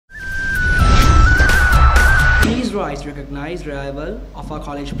highest recognized rival of our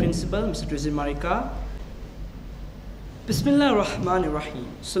college principal, Mr. Trizim Marika. Bismillah ar-Rahman ar-Rahim.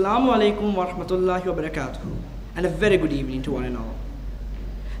 Assalamu alaikum wa rahmatullahi wa barakatuh. And a very good evening to one and all.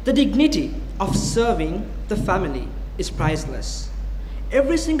 The dignity of serving the family is priceless.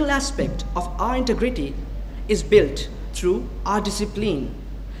 Every single aspect of our integrity is built through our discipline,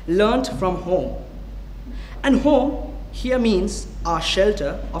 learnt from home. And home here means our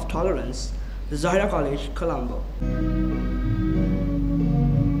shelter of tolerance, the Zahira College, Colombo.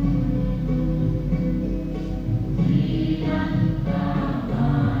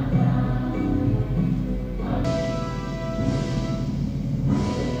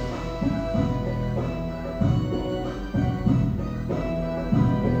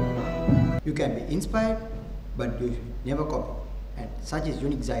 You can be inspired, but you should never copy. And such is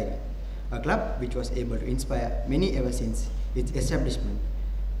Unique Zahira, a club which was able to inspire many ever since its establishment.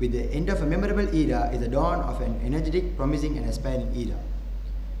 With the end of a memorable era is the dawn of an energetic, promising and aspiring era.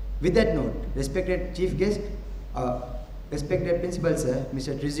 With that note, respected chief guest, respected principal sir,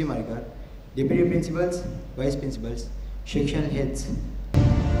 Mr. Trizim Marika, deputy principals, vice principals, sectional heads,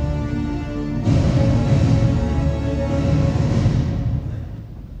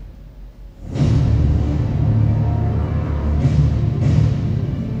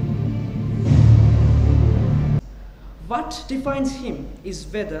 what defines him is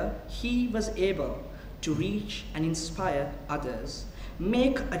whether he was able to reach and inspire others,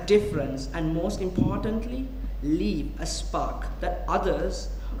 make a difference, and most importantly, leave a spark that others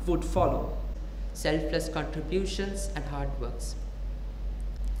would follow. Selfless contributions and hard works.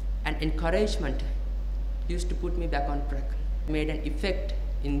 And encouragement used to put me back on track. Made an effect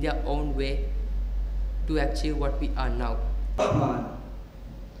in their own way to achieve what we are now. Rahman.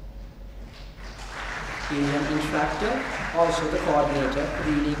 He is an instructor, also the coordinator of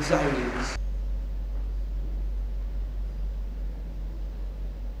the Unique Zahirianz.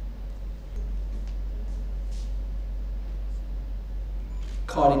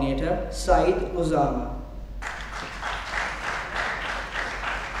 Coordinator Said Uzama.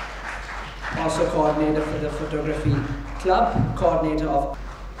 Also coordinator for the photography club, coordinator of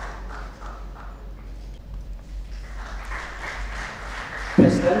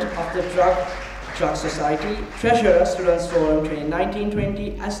President of the Drug Society, Treasurer Students Forum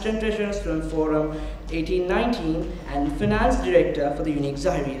 2019-20, Assistant Treasurer Student Forum 18-19, and Finance Director for the Unique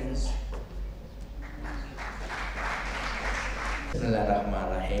Zahirianz.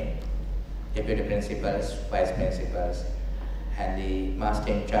 Bismillahirrahmanirrahim. Deputy Principals, Vice Principals, and the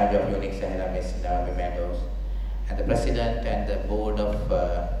Master in Charge of Unique Zahira, Ms. Naomi Meadows, and the President and the Board of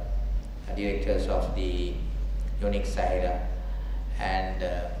Directors of the Unique Zahira, and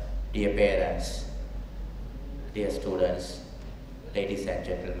dear parents, dear students, ladies and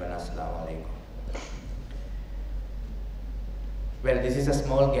gentlemen, Assalamu alaikum. Well, this is a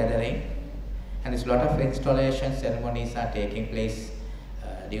small gathering, and there's a lot of installation ceremonies are taking place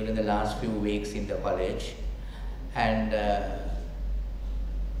during the last few weeks in the college. And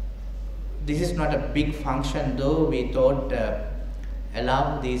this is not a big function, though we thought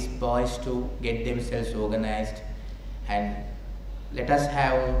allow these boys to get themselves organized and let us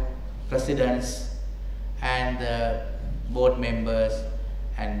have presidents and board members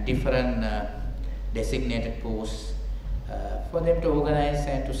and different designated posts for them to organize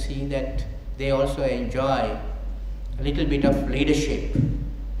and to see that they also enjoy a little bit of leadership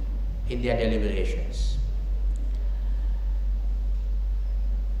in their deliberations.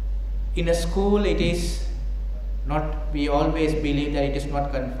 In a school, it is not, we always believe that it is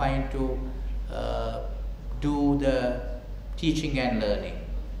not confined to do the teaching and learning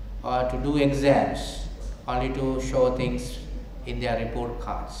or to do exams, only to show things in their report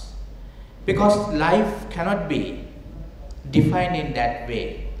cards. Because life cannot be defined in that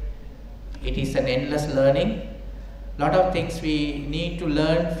way. It is an endless learning. Lot of things we need to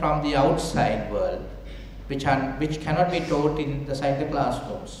learn from the outside world, which cannot be taught inside the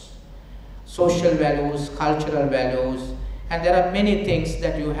classrooms. Social values, cultural values, and there are many things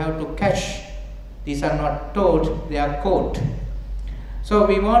that you have to catch. These are not taught, they are caught. So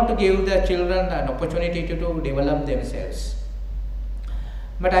we want to give the children an opportunity to develop themselves.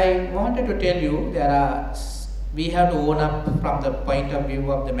 But I wanted to tell you, we have to own up from the point of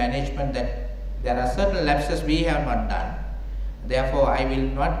view of the management that there are certain lapses we have not done. Therefore, I will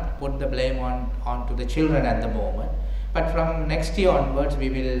not put the blame onto the children at the moment. But from next year onwards, we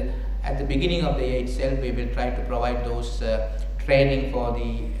will, at the beginning of the year itself, we will try to provide those training for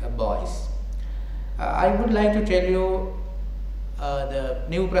the boys. I would like to tell you the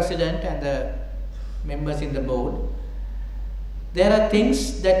new president and the members in the board, there are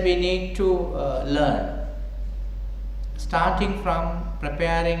things that we need to learn. starting from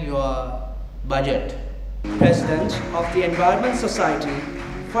preparing your budget. President of the Environment Society,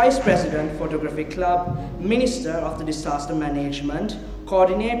 Vice President, Photography Club, Minister of the Disaster Management,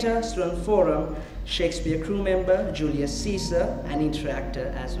 Coordinator, Student Forum, Shakespeare crew member, Julius Caesar, and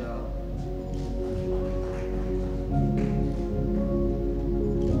interactor as well.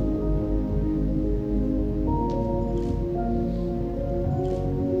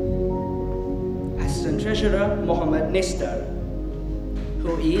 Assistant Treasurer, Mohammed Nistar,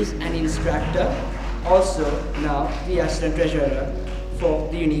 who is an instructor, also now the Assistant Treasurer for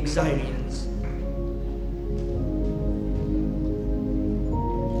the unique Zahirianz.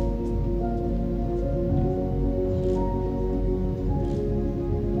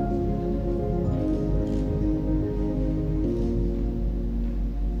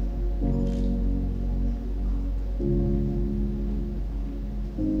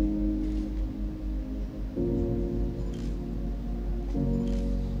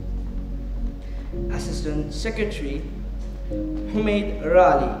 Assistant Secretary, Humaid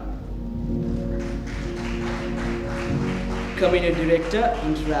Rali. Community Director,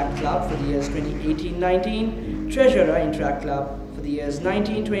 Interact Club for the years 2018-19, Treasurer, Interact Club for the years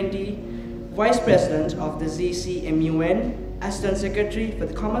 19-20, Vice President of the ZCMUN, Assistant Secretary for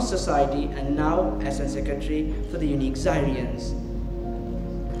the Commerce Society, and now Assistant Secretary for the unique Zahirianz.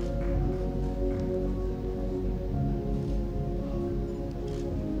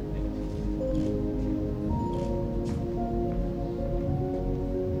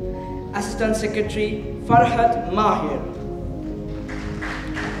 Assistant Secretary Farhad Mahir,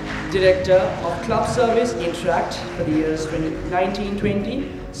 Director of Club Service Interact for the years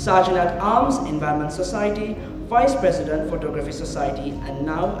 2019-20, Sergeant at Arms Environment Society, Vice President Photography Society, and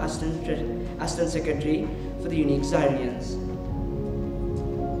now Assistant Secretary for the unique Zahirianz.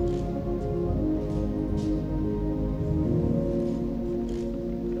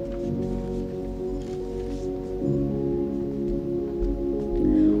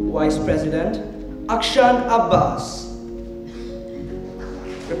 Vice President Akshan Abbas,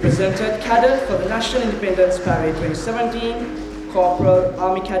 represented Cadet for the National Independence Parade 2017, Corporal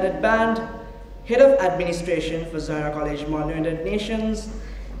Army Cadet Band, Head of Administration for Zahira College Modern United Nations,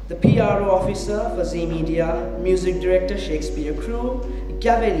 the PRO Officer for Z Media, Music Director Shakespeare Crew,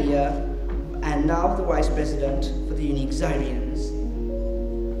 Gavelier, and now the Vice President for the unique Zahirianz.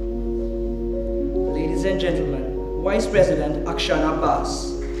 Ladies and gentlemen, Vice President Akshan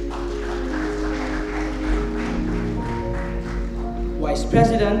Abbas. Vice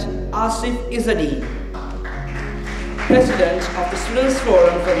President Asif Izzadeen, President of the Students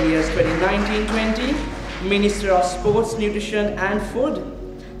Forum for the years 2019-20, Minister of Sports, Nutrition and Food,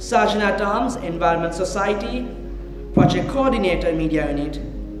 Sergeant at Arms, Environment Society, Project Coordinator, Media Unit.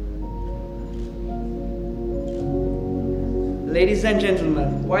 Ladies and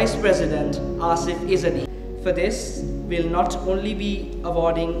gentlemen, Vice President Asif Izzadeen. For this, we'll not only be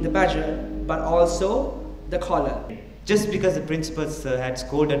awarding the badge, but also the collar. Just because the principal sir had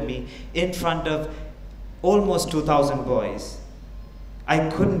scolded me in front of almost 2,000 boys, I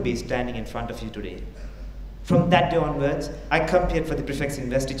couldn't be standing in front of you today. From that day onwards, I compared for the prefect's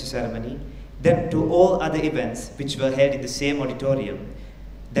investiture ceremony, then to all other events which were held in the same auditorium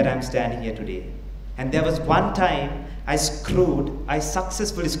that I'm standing here today. And there was one time I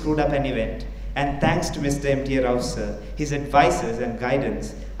successfully screwed up an event, and thanks to Mr. M.T. Rao sir, his advices and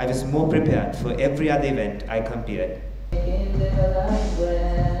guidance, I was more prepared for every other event I compared. You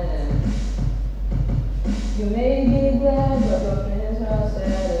may be glad, but your friends are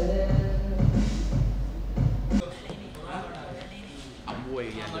sad and then.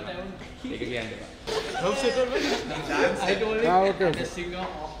 I told him and a singer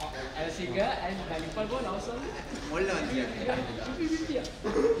and Nalipal go also.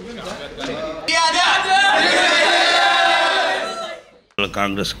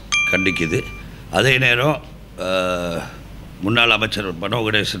 Congress கண்டிக்குது. அதே நேரம் முன்னாள் அமைச்சர் மனோ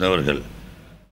கணேசன் அவர்கள்